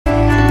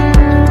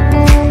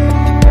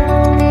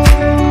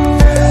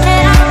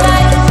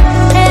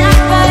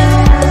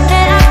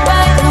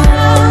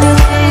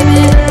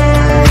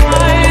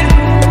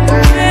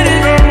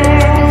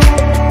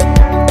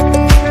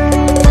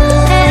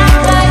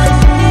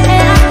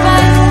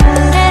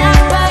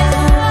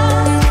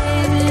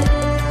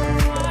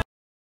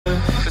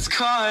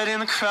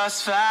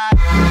crossfire.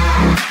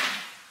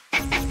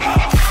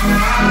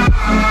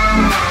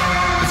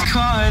 It's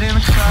caught in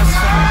the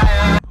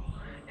crossfire.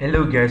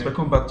 Hello guys,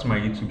 welcome back to my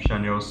YouTube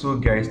channel. So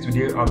guys,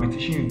 today I'll be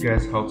teaching you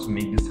guys how to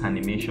make this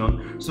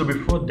animation. So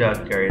before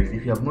that guys,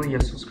 if you have not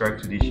yet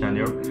subscribed to the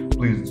channel,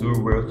 please do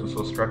well to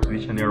subscribe to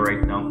the channel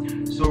right now.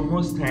 So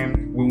most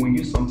time when we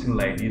use something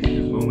like this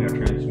is when we are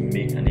trying to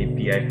make an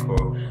API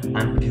call,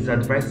 and it is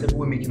advisable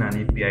when making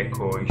an API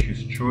call you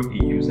should show a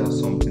user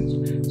something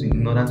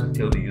in order to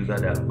tell the user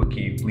that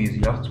okay, please,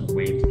 you have to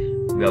wait,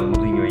 we are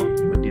loading your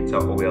data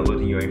or we are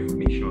loading your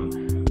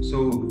information.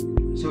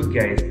 So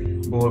guys,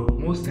 but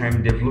most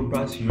time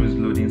developers use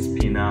loading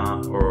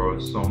spinner or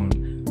some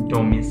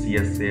dummy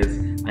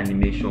CSS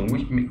animation,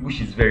 which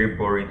is very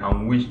boring,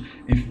 and which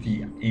if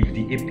the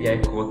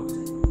API call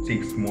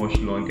takes much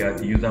longer,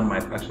 the user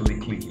might actually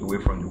click away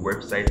from the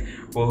website.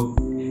 But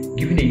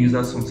giving a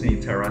user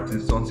something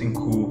interactive, something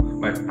cool,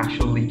 might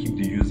actually keep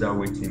the user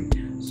waiting.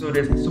 So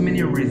there's so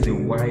many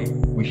reasons why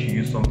we should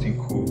use something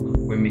cool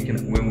when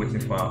waiting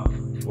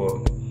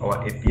for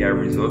our API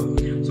result.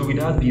 So with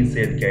that being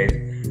said guys,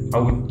 I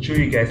will show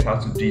you guys how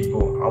to do it, but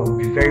I will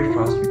be very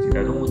fast with it.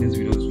 I don't want this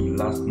video to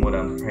last more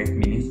than 5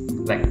 minutes.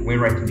 Like when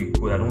writing the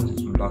code, I don't want it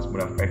to last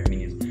more than 5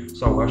 minutes.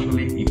 So I will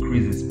actually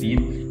increase the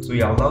speed. So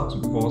you're allowed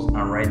to pause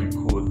and write the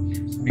code.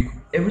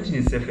 Everything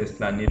is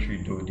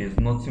self-explanatory though. There's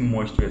nothing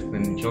much to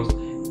explain, just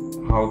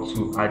how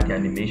to add the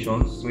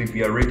animations. So if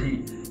you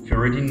already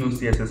know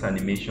CSS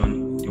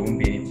animation, there won't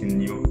be anything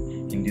new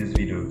in this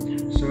video.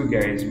 So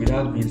guys, with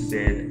that being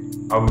said,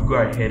 I will go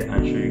ahead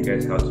and show you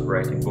guys how to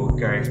write it. But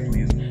guys,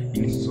 please,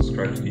 you need to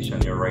subscribe to the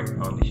channel right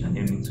now. The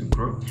channel needs to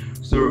grow.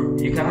 So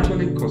you can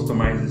actually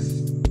customize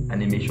this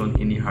animation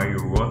anyhow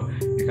you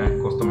want. You can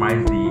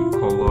customize the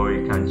color,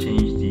 you can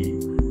change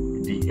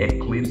the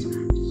eclipse.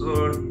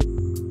 So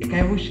you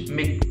can even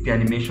make the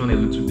animation a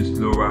little bit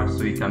slower,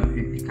 so it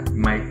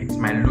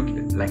might look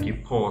like a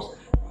pause,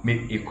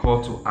 make a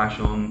call to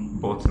action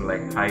button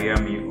like hire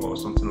me or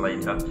something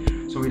like that.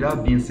 So with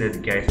that being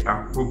said guys,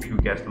 I hope you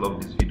guys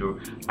love this video.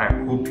 I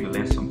hope you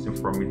learned something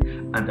from it,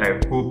 and I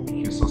hope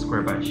you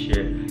subscribe and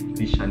share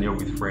this channel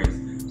with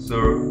friends.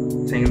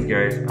 So thanks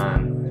guys,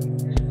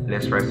 and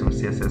let's write some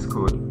CSS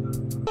code.